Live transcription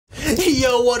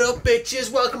Yo, what up bitches?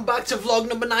 Welcome back to vlog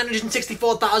number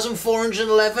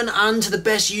 964,411 and to the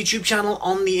best YouTube channel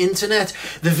on the internet.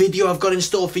 The video I've got in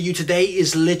store for you today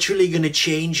is literally going to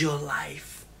change your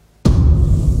life.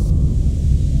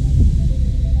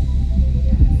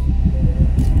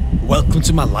 Welcome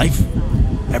to my life.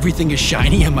 Everything is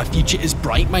shiny and my future is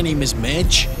bright. My name is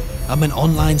Midge. I'm an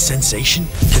online sensation,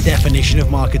 the definition of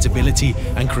marketability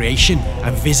and creation.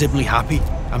 I'm visibly happy.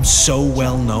 I'm so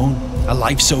well known. A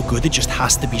life so good it just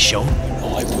has to be shown.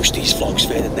 Oh, I push these vlogs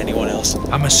further than anyone else.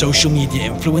 I'm a social media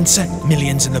influencer,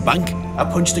 millions in the bank. I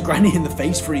punched a granny in the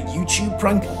face for a YouTube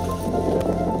prank.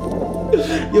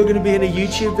 You're gonna be in a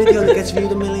YouTube video that gets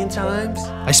viewed 1,000,000 times.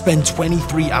 I spend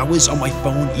 23 hours on my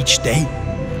phone each day.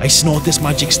 I snort this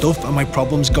magic stuff and my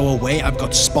problems go away. I've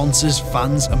got sponsors,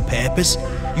 fans and purpose.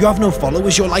 You have no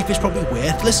followers, your life is probably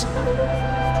worthless.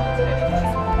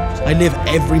 I live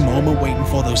every moment waiting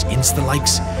for those Insta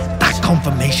likes. That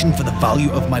confirmation for the value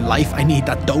of my life. I need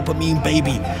that dopamine,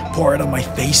 baby. Pour it on my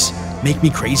face. Make me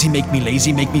crazy, make me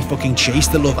lazy, make me fucking chase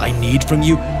the love I need from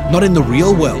you. Not in the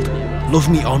real world. Love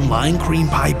me online, cream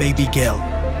pie baby girl.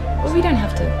 Well, we don't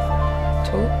have to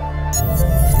talk.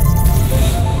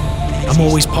 I'm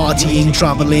always partying,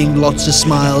 traveling, lots of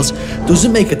smiles.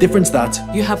 Doesn't make a difference that.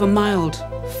 You have a mild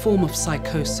form of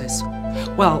psychosis.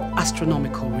 Well,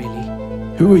 astronomical really.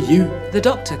 Who are you? The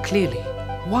doctor, clearly.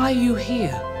 Why are you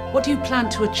here? What do you plan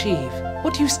to achieve?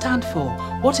 What do you stand for?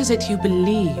 What is it you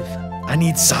believe? I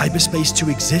need cyberspace to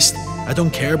exist. I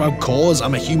don't care about cause.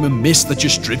 I'm a human mist that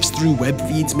just drifts through web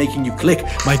feeds making you click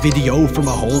my video from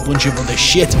a whole bunch of other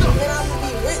shit.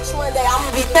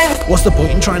 What's the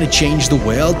point in trying to change the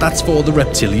world? That's for the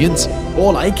reptilians.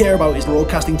 All I care about is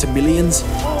broadcasting to millions.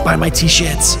 Buy my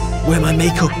t-shirts, wear my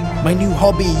makeup. My new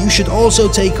hobby you should also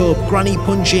take up. Granny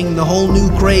punching, the whole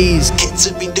new craze. Kids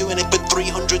have been doing it for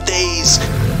 300 days.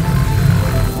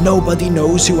 Nobody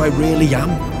knows who I really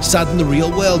am. Sad in the real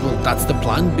world, well that's the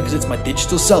plan because it's my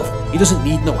digital self. He doesn't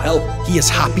need no help. He is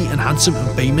happy and handsome and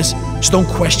famous. So don't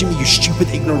question me, you stupid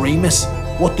ignoramus.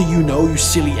 What do you know, you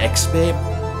silly expert?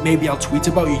 Maybe I'll tweet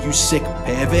about you, you sick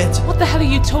pervert. What the hell are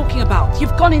you talking about?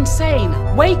 You've gone insane.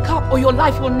 Wake up or your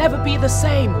life will never be the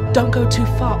same. Don't go too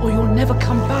far or you'll never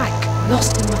come back.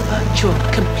 Lost in the virtual,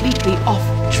 completely off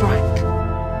track.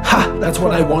 Ha! That's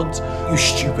what I want, you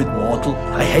stupid mortal.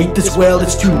 I hate this world,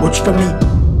 it's too much for me.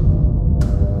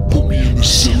 Put me in the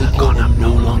silicon, I'm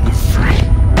no longer free.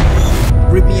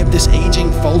 Rid me of this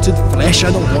aging, faulted flesh.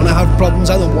 I don't want to have problems,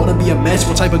 I don't want to be a mess.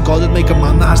 What type of god would make a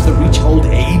man that has to reach old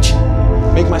age?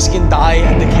 Make my skin die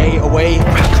and decay away.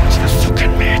 Welcome to the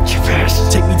fucking multiverse.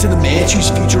 Take me to the mage whose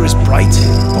future is bright.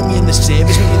 Put me in the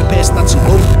service, make me the person that's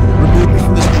loved. Remove me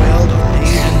from this world of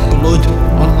pain and blood.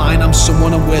 Online I'm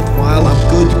someone, I'm worthwhile, I'm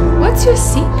good. What's your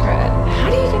secret? How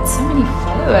do you get so many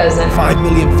followers? And 5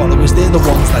 million followers, they're the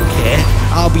ones that care.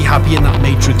 I'll be happy in that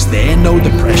matrix there. No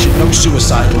depression, no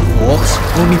suicidal thoughts.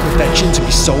 Only perfection to be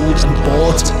sold and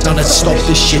bought. Now let's stop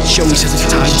this shit show, he says it's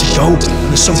time to go. And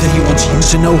there's something he wants you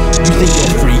to know. You think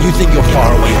you're free, you think you're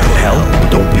far away from hell.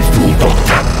 Don't be fooled,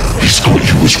 Doctor. He's got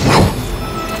you as well.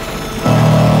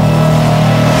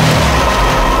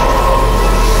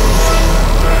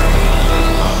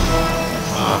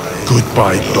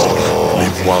 Goodbye, Doc.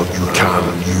 Live while you can.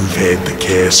 You've heard the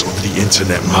curse of the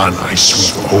internet, man. I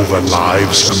sweep over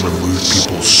lives and remove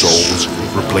people's souls,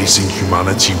 replacing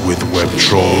humanity with web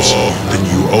trolls. The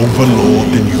new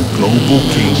overlord, the new global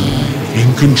king,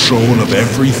 in control of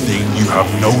everything. You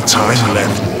have no time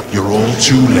left. You're all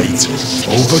too late.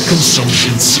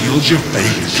 Overconsumption sealed your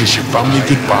fate. Kiss your family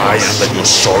goodbye and let your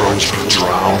sorrows be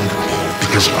drowned.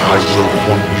 Because I will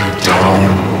hunt you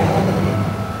down.